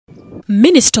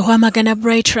Minisita w'amagana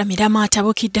Rwamirama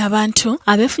atabukidde abantu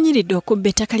abeefunyiridde okubba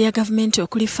ettaka lya gavumenti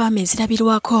okuli ffaamu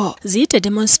ezirabirwako ziyite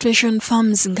demonstration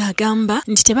farms ng'agamba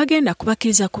nti tebagenda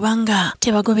kubakkiriza kubanga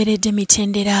tebagoberedde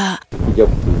mitendera. Tujja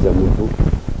kukkiriza muntu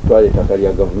twala ettaka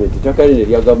lya gavumenti, ettaka lino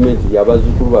erya gavumenti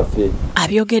ly'abazzukulu baffe.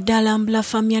 Abyogedde alambudde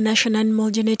ffaamu ya National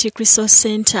Animal Genetic Resource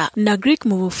Center NAGRIC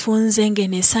mu bufunze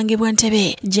ng'eno esangibwa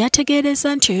Ntebe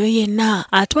gy'ategeereza nti oyo yenna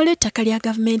atwala ettaka lya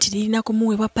gavumenti lirina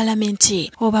kumuweebwa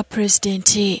palamenti oba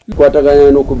pulezidenti.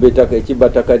 Tukwataganya n'okubba ettaka ekibba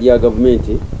ttaka lya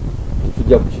gavumenti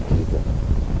tetujja kukikkiriza.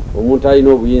 Omuntu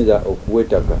alina obuyinza okuwa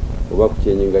ettaka oba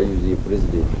kukyenyenga yuzi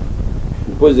pulezidenti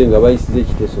mpoze nga bayisiza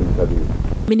ekiteeso mu kabineti.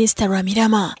 Minisita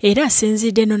Rwamirama era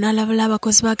asinzidde eno n'alabula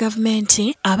abakozi ba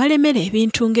gavumenti abalemera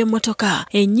ebintu ng'emmotoka,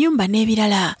 ennyumba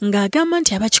n'ebirala ng'agamba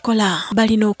nti abakikola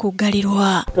balina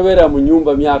okuggalirwa. Tobeera mu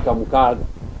nnyumba myaka 6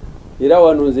 era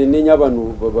wano nze nnenya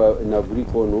bano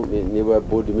NAGRIC ono ne ba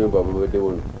board member babadde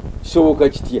wano. Kisoboka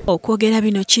kitya? Okwogera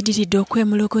bino kidiridde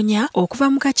okwemulugunya okuva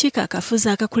mu kakiiko akafuzi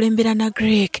akakulembera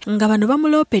NAGRIC nga bano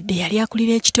bamuloopedde yali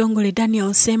akulira ekitongole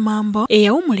Daniel Semambo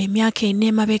eyawumula emyaka 4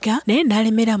 emabega naye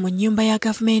n'alemera mu nnyumba ya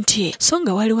gavumenti so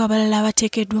nga waliwo abalala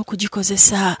abateekeddwa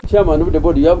okugikozesa. Chairman of the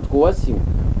board, you have to coerce him.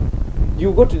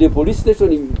 You go to the police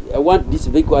station, I want this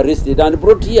vehicle arrested and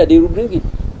brought here, they will bring it.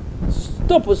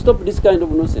 Stop this kind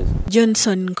of nonsense.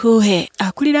 Johnson Nkuhe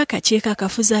akulira akakiiko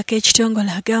akafuzi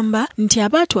ak'ekitongole agamba nti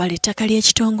abaatwala ettaka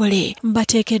ly'ekitongole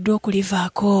bateekeddwa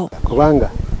okulivaako. Kubanga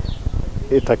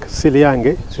ettaka si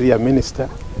lyange, si lya minisita,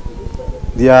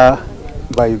 lya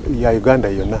Uganda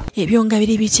yonna. Ebyo nga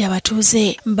biri biti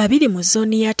abatuuze babiri mu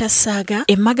zooni ya Tasaaga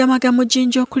emmagamaga mu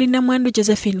Jinja okuli Namwandu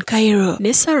Josephine Cairo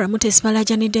ne Sarah Mutesi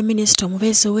balajanidde minisita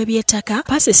omubeezi ow'eby'ettaka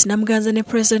Pasis Namuganza ne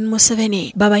President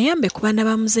Museveni babayambe ku baana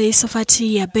ba Muzeeyi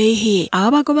Sofati ya Beihi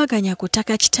ababagobaganya ku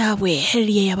ttaka kitaabwe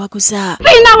lye yabaguza.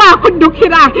 Sina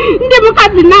wakuddukira ndi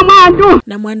mukazi Namwandu.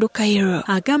 Namwandu Cairo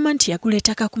agamba nti yagula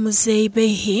ettaka ku Muzeeyi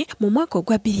Beihi mu mwaka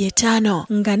ogwa 2005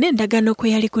 nga n'endagaano kwe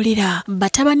yalikulira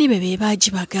batabani be beebaagibaga.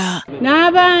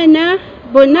 N'abaana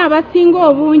bonna abasinga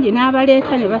obungi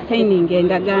n'abaleeta ne basayininga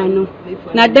endagaano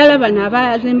naddala bano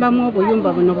abazimbamu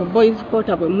obuyumba buno bu boys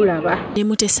quarter bwe mulaba. Ne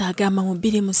Mutesa agamba mu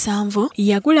 2007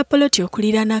 yagula poloti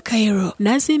okulira na Cairo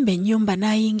n'azimba ennyumba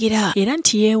n'ayingira era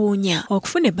nti yeewuunya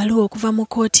okufuna ebbaluwa okuva mu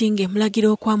kkooti ng'emulagira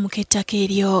okwamuka ettaka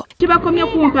eryo. Tibakomye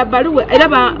kumpa bbaluwa era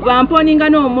bamponinga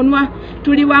n'omunwa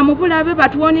tuli wa mubulabe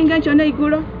batuwoninga ekyo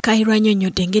n'eigulo. Cairo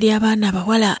annyonnyodde engeri abaana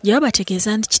abawala gye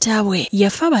babategeeza nti kitaabwe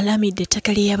yafa abalamidde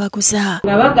ettaka lye yabaguza.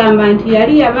 Nga bagamba nti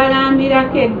yali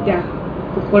yabalambirako edda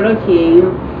ku poloti eyo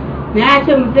naye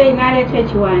ate Muzeeyi n'aleeta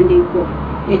ekiwandiiko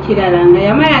ekirala nga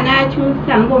yamala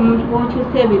n'akyusa ng'omuntu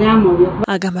bw'okyusa ebiraamo byo.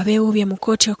 Agamba beewuubye mu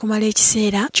kkooti okumala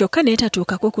ekiseera kyokka naye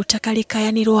tatuukako ku ttaka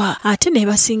likkayanirwa ate ne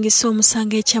basingisa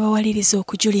omusango ekyabawaliriza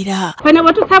okujulira. Bano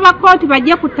bwe tusaba kkooti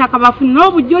bajje ku ttaka bafune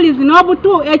n'obujulizi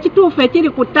ekituufu ekiri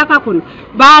ku ttaka kuno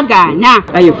baagaana.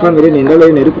 Aye famire n'endala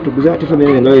eno eri kutuguza ate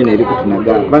famire n'endala eno eri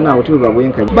kutunaga bana abo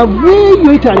tubabwenkanya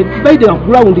baveeyo itale baide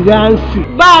bakurawundira nsi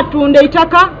baatunda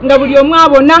ettaka nga buli omu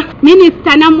abona.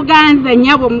 Minisita Namuganza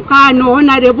nnyabo mukaano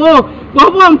onarebo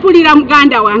bw'oba mpulira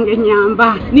muganda wange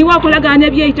nyamba niwe akolagana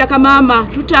eby'ettaka maama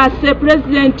tutaase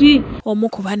pulezidenti. Omu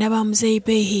ku baana ba Muzeeyi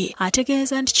Beihi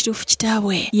ategeeza nti kituufu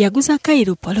kitaabwe yaguza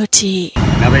Cairo poloti.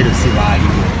 N'abairo si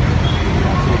baaliwo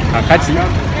kakati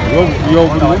olw'obuvuyo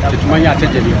obuliwo tetumanya ate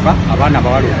gye biva abaana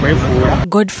bawala okwefuula.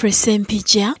 Godfrey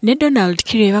Sempijja ne Donald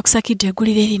Kirwe bakusakidde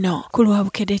eggulire lino ku lwa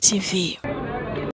Bukedde TV.